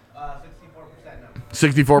 64% no.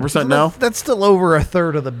 64% no? That's still over a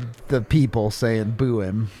third of the people saying boo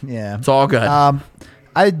him. Yeah. It's all good.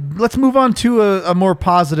 Let's move on to a more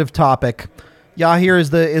positive topic. Yahir, is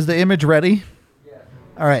the image ready? Yeah.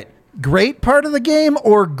 All right. Great part of the game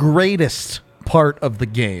or greatest part of the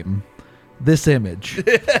game? This image.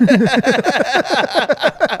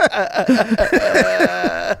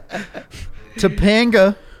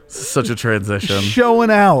 Topanga Such a transition. showing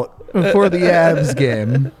out for the Avs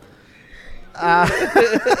game.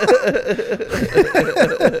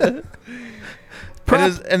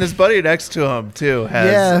 And his buddy next to him too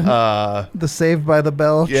has The Saved by the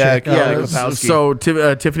Bell. Yeah, chick. yeah. Oh, Kapowski. So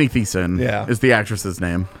Tiffany Thiessen Yeah. is the actress's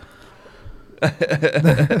name.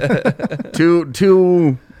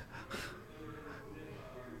 two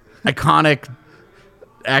iconic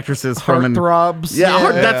actresses from Heartthrobs.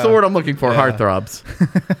 that's the word I'm looking for. Heartthrobs.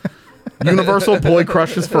 Universal boy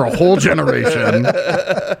crushes for a whole generation.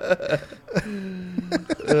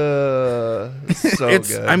 so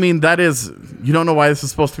good. I mean, that is. You don't know why this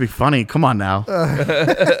is supposed to be funny. Come on now. Look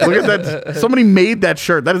at that. Somebody made that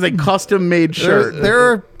shirt. That is a custom made shirt. There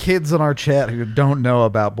are kids in our chat who don't know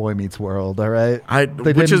about Boy Meets World. All right,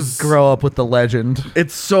 they which didn't is grow up with the legend.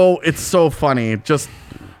 It's so funny just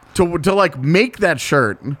to like make that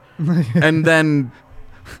shirt and then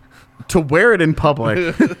to wear it in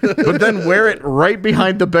public, but then wear it right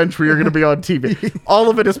behind the bench where you're going to be on TV. All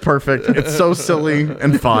of it is perfect. It's so silly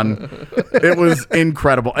and fun. It was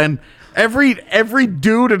incredible. And every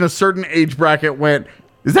dude in a certain age bracket went,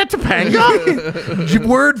 "Is that Topanga?"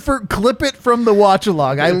 Word for clip it from the watch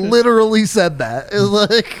along. I literally said that. It was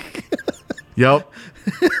like, Yep.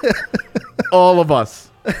 All of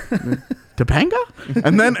us. Topanga?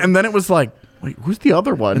 And then it was like, wait, who's the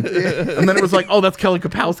other one? And then it was like, oh, that's Kelly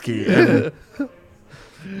Kapowski.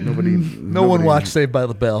 And no one watched Saved by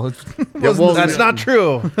the Bell. well, That's not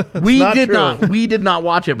true. We not did true. not. We did not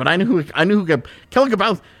watch it, but I knew who Kelly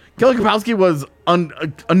Kapowski. Kelly Kapowski was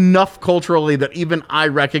enough culturally that even I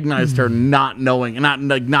recognized her, not knowing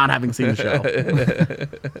and not having seen the show.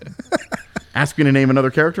 Ask me to name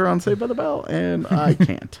another character on Saved by the Bell, and I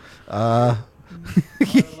can't.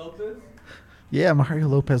 Yeah, Mario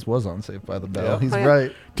Lopez was on Saved by the Bell. Yeah. He's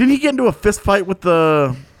right. Didn't he get into a fist fight with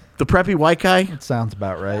the preppy white guy? That sounds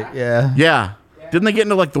about right. Yeah. Yeah. Didn't they get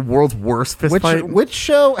into like the world's worst fist fight? Which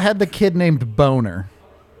show had the kid named Boner?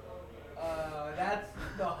 That's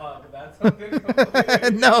the Hug. That's something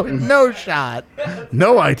completely No shot.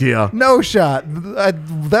 No idea. No shot.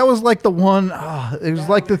 That was like the one. It was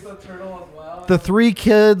like Turtle as well. the three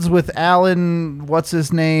kids with Alan. What's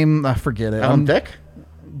his name? I forget it. Alan Thicke?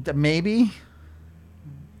 Maybe.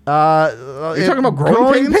 Are you talking about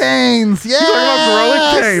Growing Pains? Yeah. You're talking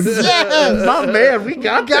about Growing Pains? Yes. Oh man, we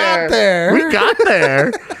got there. there. We got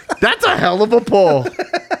there. That's a hell of a pull. That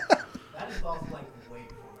is also like way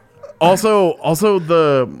before. Also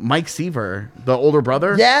the Mike Seaver, the older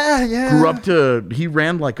brother. Yeah. Grew up he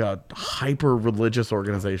ran like a hyper religious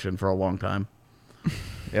organization for a long time.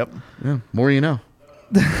 Yep. Yeah, more you know.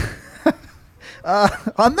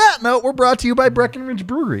 On that note, we're brought to you by Breckenridge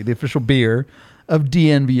Brewery, the official beer of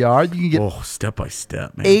DNVR. You can get Step by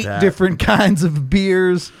step, man. 8 different kinds of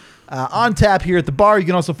beers on tap here at the bar. You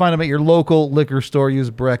can also find them at your local liquor store. Use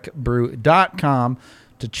breckbrew.com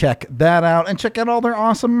to check that out and check out all their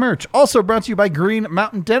awesome merch. Also brought to you by Green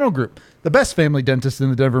Mountain Dental Group, the best family dentist in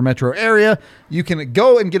the Denver metro area. You can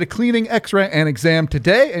go and get a cleaning, x-ray, and exam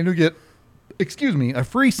today, and you'll get, a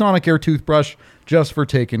free Sonicare toothbrush just for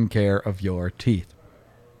taking care of your teeth.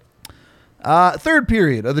 Third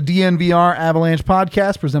period of the DNVR Avalanche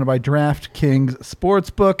podcast presented by DraftKings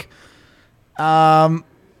Sportsbook.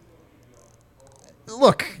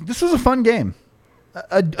 Look, this was a fun game.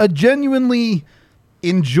 A genuinely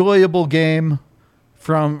enjoyable game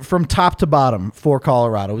from top to bottom for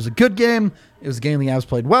Colorado. It was a good game. It was a game the Avs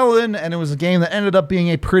played well in, and it was a game that ended up being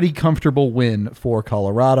a pretty comfortable win for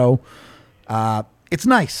Colorado. It's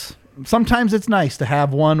nice. Sometimes it's nice to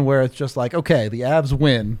have one where it's just like, okay, the Avs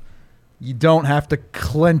win. You don't have to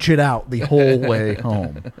clench it out the whole way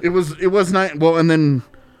home. It was nice. Well, and then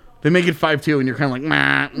they make it 5-2, and you're kind of like,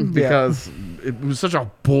 meh, because it was such a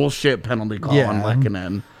bullshit penalty call on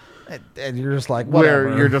Lehkonen. And you're just like, whatever.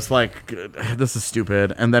 Where you're just like, this is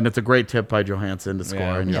stupid. And then it's a great tip by Johansson to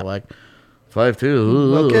score, and you're like,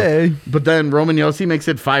 5-2. Okay. But then Roman Josi makes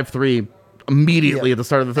it 5-3 immediately at the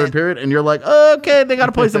start of the third period, and you're like, okay, they got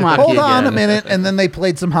to play some hockey Hold on again. a minute, and then they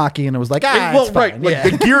played some hockey, and it was like, Well, it's fine. right,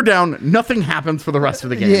 like the gear down, nothing happens for the rest of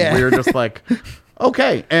the game. Yeah. We're just like,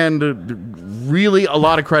 okay, and really a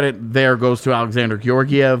lot of credit there goes to Alexander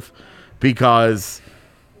Georgiev, because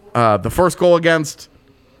the first goal against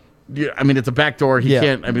I mean, it's a backdoor. He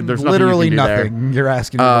can't. I mean, there's literally nothing you can do nothing. You're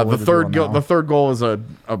asking. The third goal is a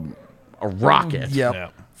rocket.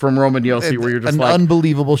 Yep. From Roman Yossi, where you're just an like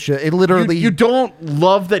unbelievable shit. It literally you don't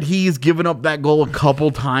love that he's given up that goal a couple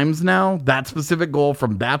times now. That specific goal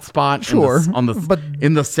from that spot, sure, but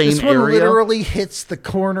in the same this one area, literally hits the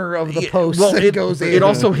corner of the post. Well, and goes in. It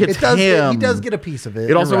also hits him. He does get a piece of it.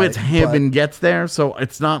 It also hits him and gets there. So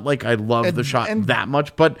it's not like I love the shot that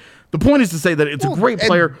much, but. The point is to say that it's a great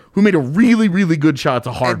player who made a really, really good shot. It's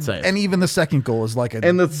a hard save. And even the second goal is like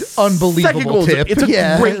an the unbelievable goal tip. It's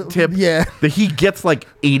a great tip that he gets like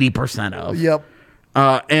 80% of. Yep.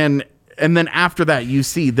 And then after that, you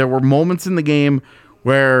see there were moments in the game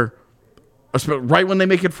where, right when they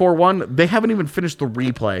make it 4-1, they haven't even finished the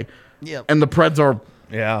replay. Yep. And the Preds are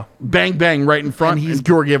bang, bang right in front. And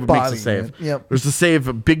Georgiev makes a save. Yep. There's a save,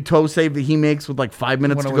 a big toe save that he makes with like 5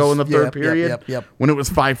 minutes to go in the third period. Yep. When it was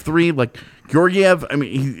 5-3, like Georgiev, I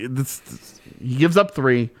mean, he gives up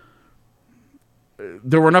 3.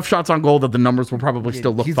 There were enough shots on goal that the numbers will probably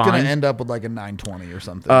still look fine. He's going to end up with like a 920 or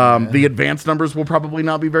something. The advanced numbers will probably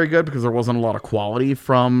not be very good because there wasn't a lot of quality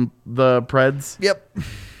from the Preds. Yep.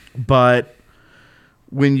 But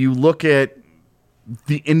when you look at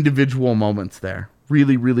the individual moments there,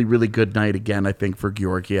 really, really, really good night again, I think, for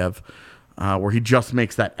Georgiev, where he just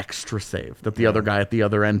makes that extra save that the other guy at the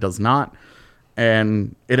other end does not.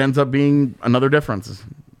 And it ends up being another difference.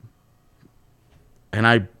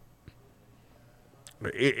 And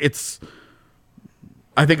it's,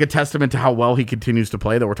 I think, a testament to how well he continues to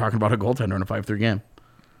play that we're talking about a goaltender in a 5-3 game.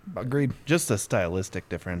 Agreed. Just a stylistic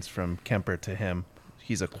difference from Kemper to him.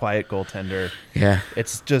 He's a quiet goaltender. Yeah.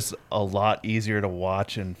 It's just a lot easier to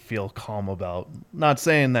watch and feel calm about. Not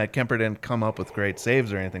saying that Kemper didn't come up with great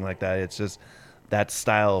saves or anything like that. It's just that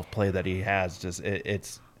style of play that he has. Just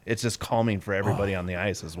it's just calming for everybody on the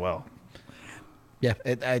ice as well. Yeah,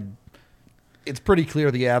 it's pretty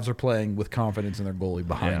clear the Avs are playing with confidence in their goalie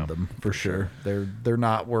behind them for sure. They're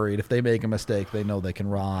not worried. If they make a mistake, they know they can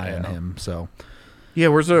rely on him. So, yeah,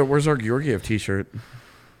 where's our Georgiev t-shirt?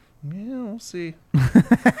 Yeah, we'll see.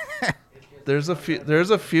 There's a few.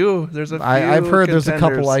 I've heard there's a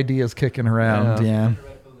couple ideas kicking around. Yeah.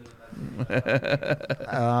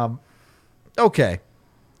 Okay.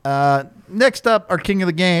 Next up, our king of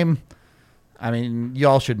the game. I mean,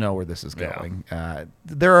 y'all should know where this is going.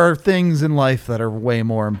 There are things in life that are way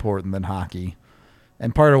more important than hockey.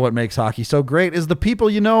 And part of what makes hockey so great is the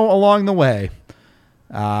people you know along the way.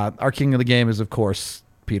 Our king of the game is, of course,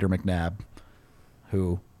 Peter McNabb,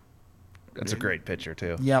 who... That's a great picture,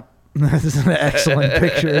 too. Yep. This is an excellent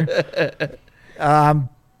picture.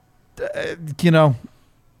 You know...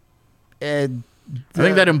 I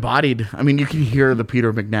think that embodied. I mean, you can hear the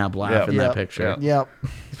Peter McNabb laugh in that picture. Yep.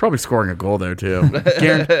 He's probably scoring a goal there too.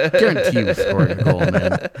 Guarantee he was scoring a goal,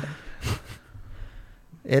 man.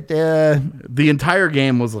 The entire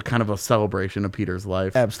game was kind of a celebration of Peter's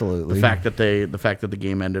life. Absolutely. The fact that the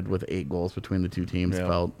game ended with 8 goals between the two teams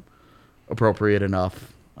felt appropriate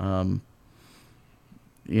enough.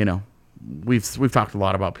 You know, we've talked a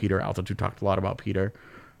lot about Peter. Altitude talked a lot about Peter.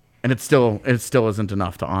 And it still isn't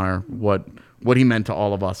enough to honor what he meant to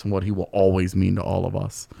all of us and what he will always mean to all of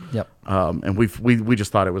us. Yep. And we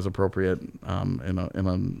just thought it was appropriate in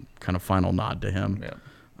a kind of final nod to him. Yeah.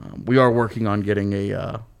 We are working on getting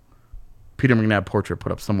a Peter McNabb portrait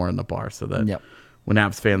put up somewhere in the bar so that when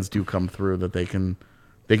Avs fans do come through, that they can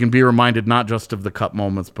be reminded not just of the cup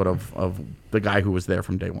moments, but of the guy who was there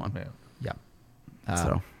from day one. Yeah.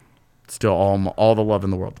 So still all the love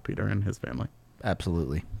in the world to Peter and his family.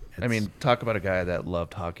 Absolutely. I mean, talk about a guy that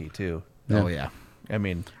loved hockey too. Oh yeah. I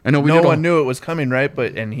mean, I know no one knew it was coming, right?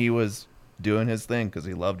 And he was doing his thing because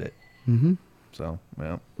he loved it. Mm-hmm. So,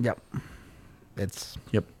 well. Yep. It's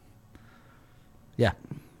Yep. Yeah.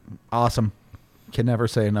 Awesome. Can never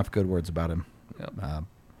say enough good words about him. Yep.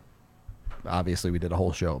 Obviously, we did a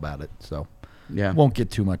whole show about it, so Yeah. won't get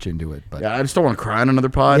too much into it. But I just don't want to cry on another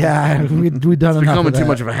pod. yeah, we've done It's enough. becoming of too that.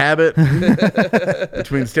 much of a habit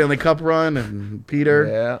between Stanley Cup run and Peter.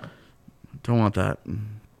 Yeah. Don't want that.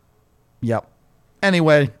 Yep.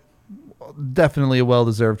 Anyway, definitely a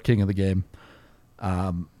well-deserved king of the game.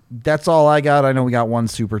 That's all I got. I know we got one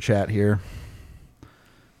super chat here.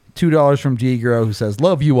 $2 from Degro, who says,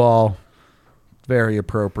 "Love you all." Very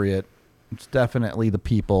appropriate. It's definitely the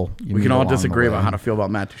people. We can all disagree about how to feel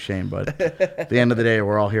about Matt Duchene, but at the end of the day,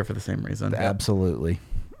 we're all here for the same reason. Absolutely.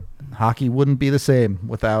 Hockey wouldn't be the same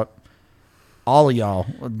without all of y'all.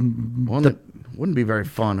 Well, it wouldn't be very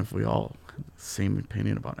fun if we all had the same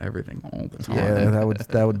opinion about everything all the time. Yeah,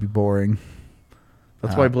 that would be boring.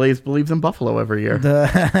 That's why Blaze believes in Buffalo every year.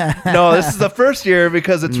 No, this is the first year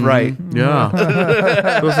because it's right.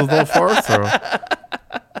 Yeah. This is the first year.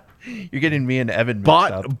 You're getting me and Evan mixed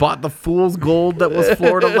up. Bought the fool's gold that was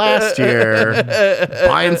Florida last year.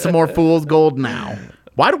 Buying some more fool's gold now.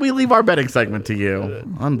 Why do we leave our betting segment to you?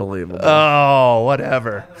 Unbelievable. Oh,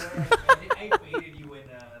 whatever. I faded you in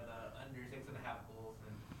the under 6.5 goals.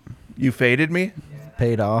 You faded me?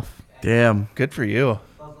 Paid off. Damn. Good for you.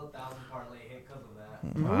 Plus 1,000 parlay hit because of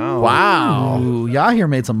that. Wow. Ooh, Yahir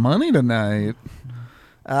made some money tonight.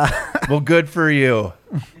 Well, good for you.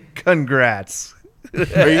 Congrats.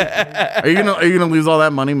 Are you gonna lose all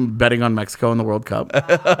that money betting on Mexico in the World Cup?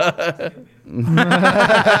 I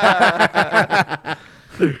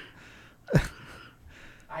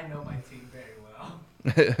know my team very well.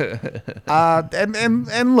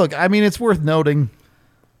 And look, I mean, it's worth noting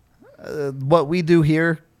what we do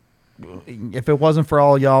here. If it wasn't for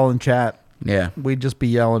all y'all in chat, Yeah, we'd just be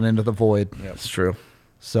yelling into the void. it's true.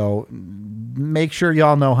 So make sure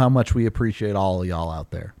y'all know how much we appreciate all of y'all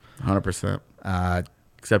out there. 100%.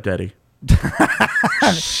 Except Eddie.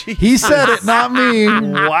 He said it, not me.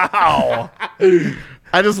 Wow.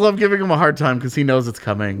 I just love giving him a hard time because he knows it's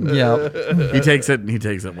coming. Yep. He takes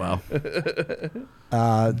it well.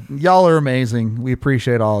 Y'all are amazing. We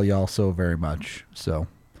appreciate all y'all so very much. So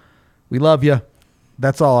we love you.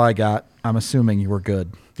 That's all I got. I'm assuming you were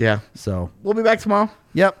good. Yeah. So, We'll be back tomorrow.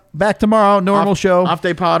 yep. Back tomorrow. Normal show. Off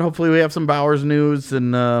day pod. Hopefully we have some Bowers news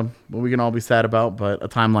and what we can all be sad about, but a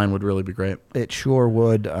timeline would really be great. It sure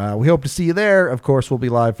would. We hope to see you there. Of course, we'll be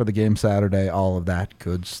live for the game Saturday. All of that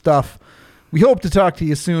good stuff. We hope to talk to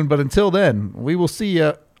you soon, but until then, we will see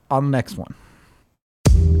you on the next one.